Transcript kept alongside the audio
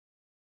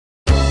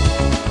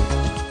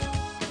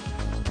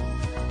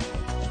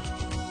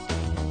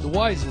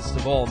wisest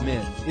of all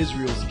men,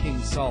 Israel's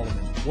King Solomon,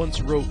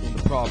 once wrote in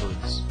the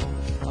Proverbs,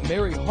 "A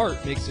merry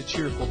heart makes a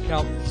cheerful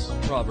countenance,"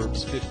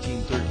 Proverbs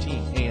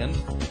 15:13, and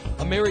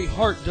 "A merry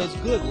heart does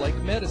good like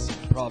medicine,"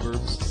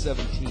 Proverbs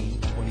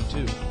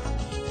 17:22.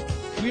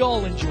 We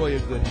all enjoy a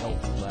good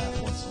healthy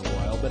laugh once in a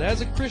while, but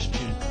as a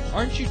Christian,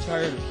 aren't you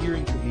tired of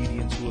hearing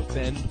comedians who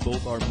offend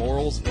both our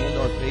morals and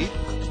our faith?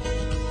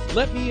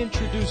 Let me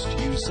introduce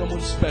to you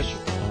someone special.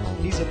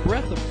 He's a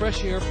breath of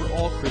fresh air for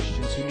all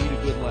Christians who need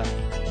a good laugh.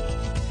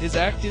 His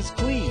act is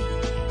clean.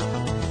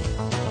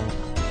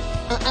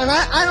 And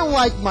I don't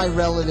like my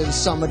relatives,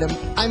 some of them.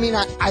 I mean,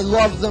 I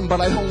love them,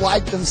 but I don't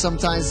like them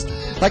sometimes.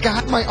 Like I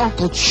have my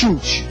Uncle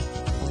Chooch.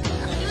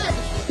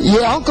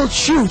 Yeah, Uncle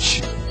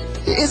Chooch.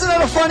 Isn't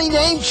that a funny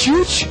name,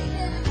 Chooch?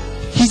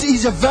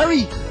 He's a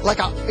very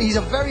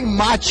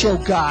macho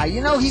guy.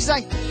 You know, he's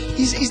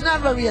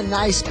not very a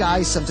nice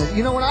guy sometimes.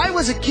 You know, when I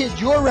was a kid,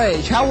 your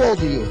age, how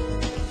old are you?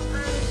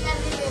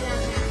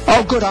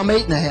 Oh, good, I'm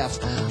 8.5.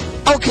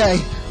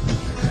 Okay.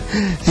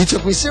 He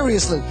took me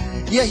seriously.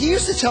 Yeah, he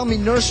used to tell me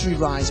nursery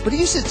rhymes, but he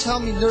used to tell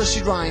me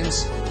nursery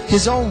rhymes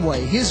his own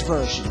way, his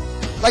version.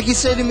 Like he'd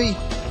say to me,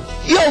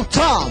 "Yo,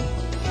 Tom,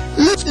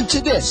 listen to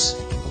this.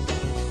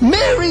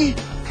 Mary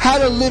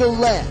had a little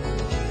lamb.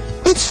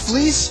 Its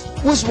fleece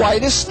was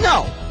white as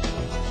snow.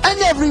 And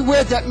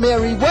everywhere that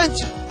Mary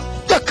went,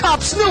 the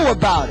cops knew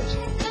about it."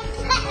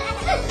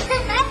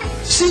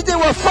 See, they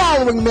were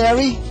following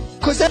Mary,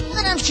 because that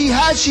lamb she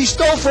had, she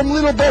stole from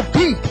Little Bo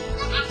Peep.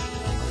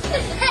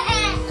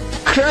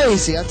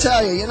 Crazy, I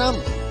tell you, you know.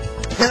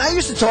 And I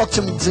used to talk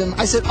to him.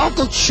 I said,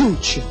 "Uncle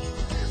Chooch."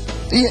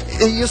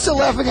 You're still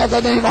laughing at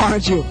that name,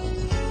 aren't you?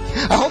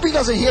 I hope he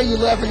doesn't hear you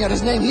laughing at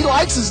his name. He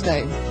likes his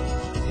name.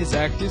 His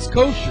act is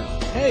kosher.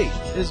 Hey,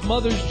 his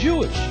mother's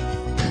Jewish.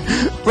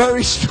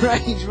 Very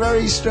strange,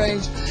 very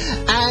strange.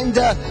 And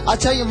I'll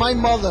tell you, my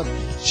mother,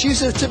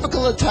 she's a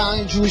typical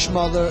Italian Jewish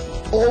mother,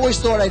 always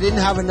thought I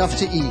didn't have enough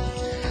to eat.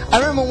 I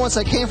remember once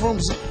I came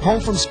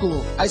home from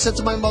school, I said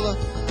to my mother,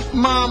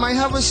 "Mom, I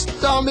have a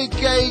stomach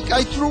ache.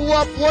 I threw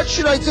up. What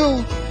should I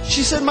do?"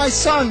 She said, "My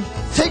son,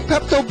 take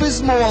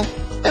Pepto-Bismol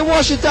and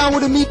wash it down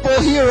with a Meatball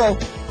Hero."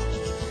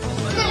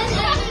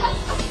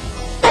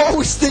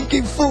 Always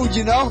thinking food,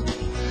 you know.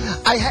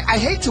 I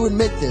hate to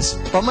admit this,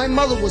 but my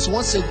mother was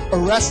once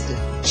arrested.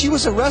 She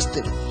was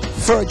arrested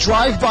for a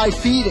drive-by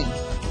feeding.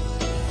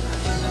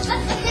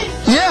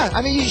 Yeah,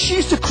 I mean, she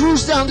used to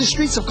cruise down the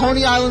streets of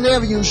Coney Island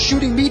Avenue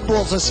shooting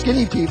meatballs at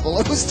skinny people.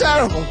 It was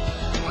terrible.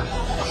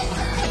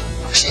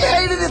 She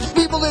hated it if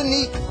people didn't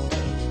eat.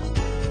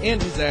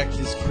 And his act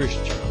is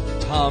Christian.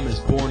 Tom is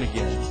born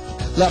again.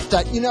 Left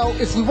out. You know,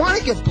 if we want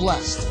to get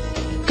blessed,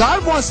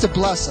 God wants to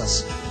bless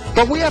us,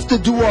 but we have to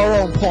do our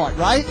own part,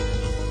 right?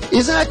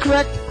 Isn't that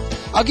correct?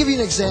 I'll give you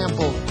an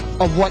example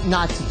of what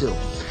not to do.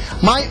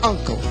 My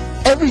uncle,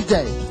 every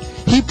day,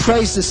 he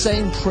prays the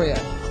same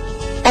prayer.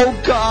 "Oh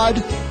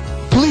God,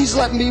 please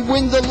let me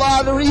win the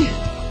lottery.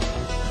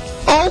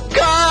 Oh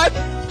God,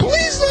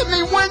 please let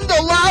me win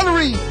the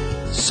lottery."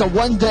 So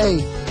one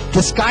day,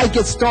 the sky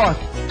gets dark,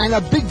 and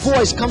a big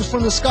voice comes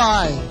from the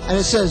sky, and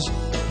it says,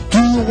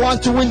 "Do you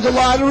want to win the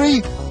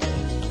lottery?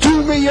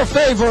 Do me a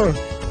favor.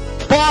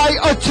 Buy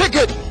a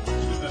ticket."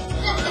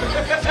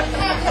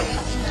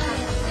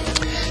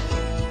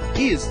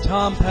 He is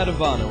Tom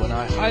Padovano, and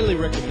I highly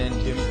recommend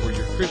him for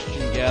your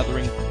Christian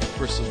gathering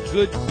for some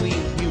good,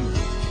 clean humor,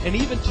 and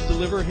even to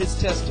deliver his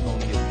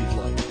testimony if you'd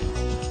like.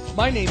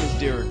 My name is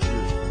Derek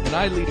Drew, and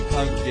I lead a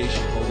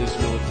congregation called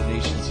Israel of the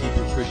Nations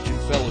Hebrew Christian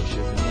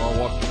Fellowship in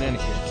Norwalk,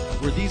 Connecticut,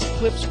 where these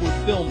clips were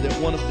filmed at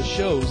one of the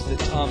shows that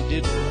Tom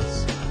did for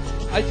us.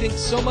 I think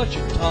so much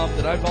of Tom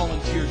that I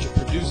volunteered to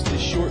produce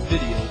this short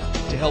video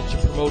to help to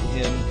promote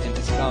him and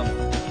his comedy.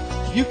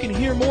 You can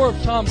hear more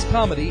of Tom's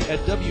comedy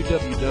at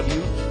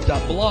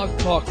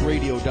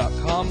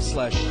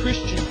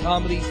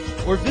www.blogtalkradio.com/ChristianComedy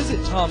or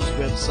visit Tom's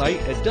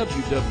website at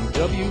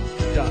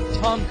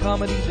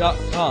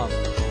www.tomcomedy.com.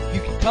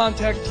 You can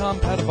contact Tom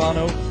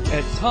Padovano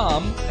at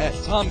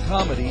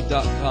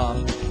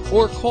tom@tomcomedy.com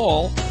or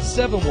call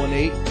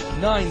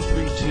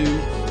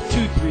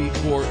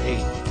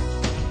 718-932-2348.